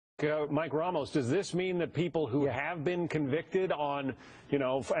Mike Ramos, does this mean that people who have been convicted on,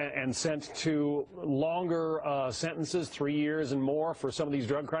 and sent to longer sentences, 3 years and more for some of these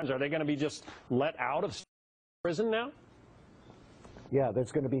drug crimes, are they going to be just let out of prison now? Yeah,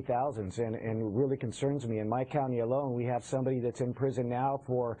 there's going to be thousands, and it really concerns me. In my county alone, we have somebody that's in prison now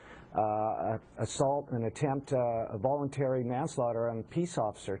for assault and attempt voluntary manslaughter on a peace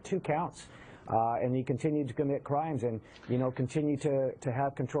officer, 2 counts. And he continued to commit crimes and, continue to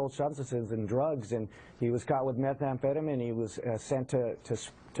have controlled substances and drugs. And he was caught with methamphetamine. He was sent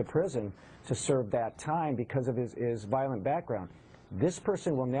to prison to serve that time because of his violent background. This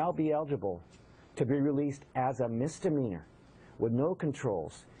person will now be eligible to be released as a misdemeanor with no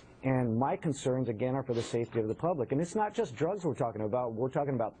controls. And my concerns, again, are for the safety of the public. And it's not just drugs we're talking about. We're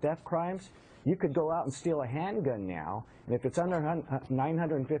talking about theft crimes. You could go out and steal a handgun now, and if it's under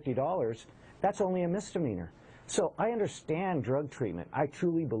 $950, that's only a misdemeanor. So I understand drug treatment. I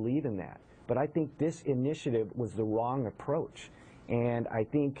truly believe in that. But I think this initiative was the wrong approach. And I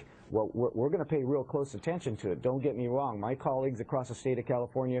think we're going to pay real close attention to it. Don't get me wrong. My colleagues across the state of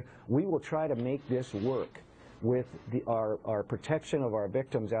California, we will try to make this work with our protection of our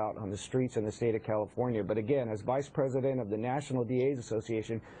victims out on the streets in the state of California. But again, as Vice President of the National DAs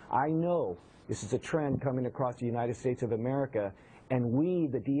Association, I know this is a trend coming across the United States of America, and we,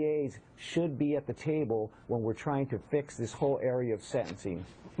 the DAs, should be at the table when we're trying to fix this whole area of sentencing.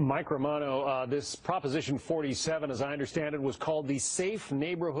 Mike Romano, this Proposition 47, as I understand it, was called the Safe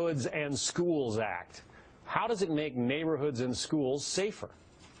Neighborhoods and Schools Act. How does it make neighborhoods and schools safer?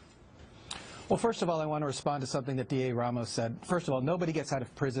 Well, first of all, I want to respond to something that DA Ramos said. First of all, nobody gets out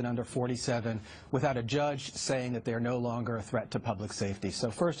of prison under 47 without a judge saying that they're no longer a threat to public safety. So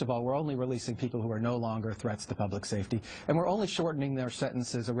first of all, we're only releasing people who are no longer threats to public safety, and we're only shortening their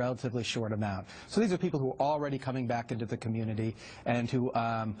sentences a relatively short amount. So these are people who are already coming back into the community and who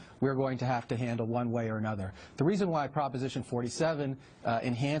we're going to have to handle one way or another. The reason why Proposition 47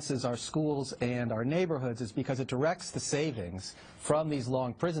 enhances our schools and our neighborhoods is because it directs the savings from these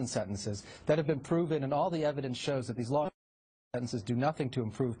long prison sentences that have been proven, and all the evidence shows that these long sentences do nothing to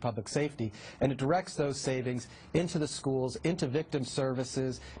improve public safety, and it directs those savings into the schools, into victim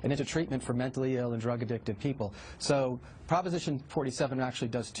services, and into treatment for mentally ill and drug-addicted people. So Proposition 47 actually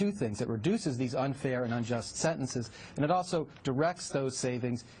does 2 things. It reduces these unfair and unjust sentences, and it also directs those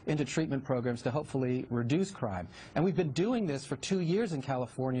savings into treatment programs to hopefully reduce crime. And we've been doing this for 2 years in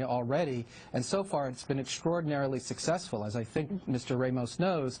California already, and so far it's been extraordinarily successful. As I think Mr. Ramos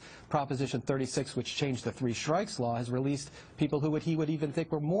knows, Proposition 36, which changed the 3 strikes law, has released people who he would even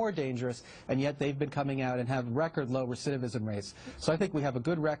think were more dangerous, and yet they've been coming out and have record low recidivism rates. So I think we have a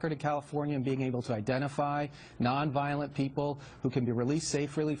good record in California in being able to identify nonviolent people who can be released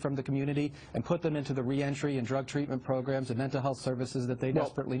safely from the community and put them into the reentry and drug treatment programs and mental health services that they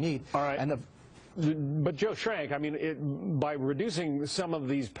desperately need. All right. But Joe Schrank, I mean, by reducing some of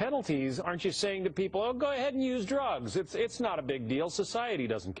these penalties, aren't you saying to people, oh, go ahead and use drugs? It's not a big deal. Society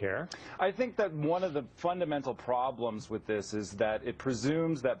doesn't care. I think that one of the fundamental problems with this is that it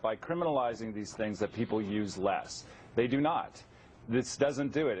presumes that by criminalizing these things that people use less. They do not. This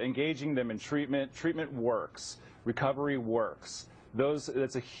doesn't do it. Engaging them in treatment works. Recovery works.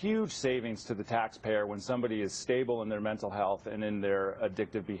 That's a huge savings to the taxpayer when somebody is stable in their mental health and in their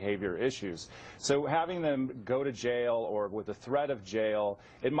addictive behavior issues. So having them go to jail or with the threat of jail,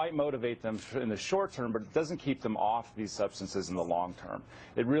 it might motivate them in the short term, but it doesn't keep them off these substances in the long term.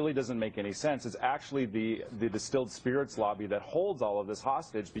 It really doesn't make any sense. It's actually the distilled spirits lobby that holds all of this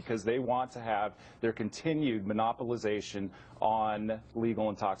hostage because they want to have their continued monopolization on legal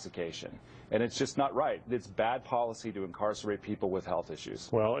intoxication. And it's just not right. It's bad policy to incarcerate people with health issues.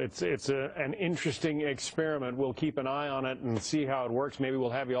 Well, it's an interesting experiment. We'll keep an eye on it and see how it works. Maybe we'll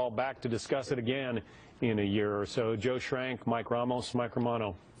have you all back to discuss it again in a year or so. Joe Schrank, Mike Ramos, Mike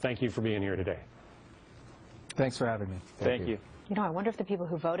Romano, thank you for being here today. Thanks for having me. Thank you. You know, I wonder if the people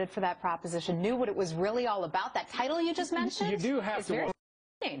who voted for that proposition knew what it was really all about. That title you just mentioned? You do have to.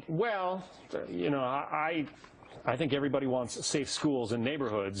 Well, you know, I think everybody wants safe schools and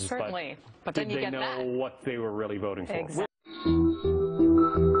neighborhoods. Certainly. But then did they know what they were really voting for? Exactly.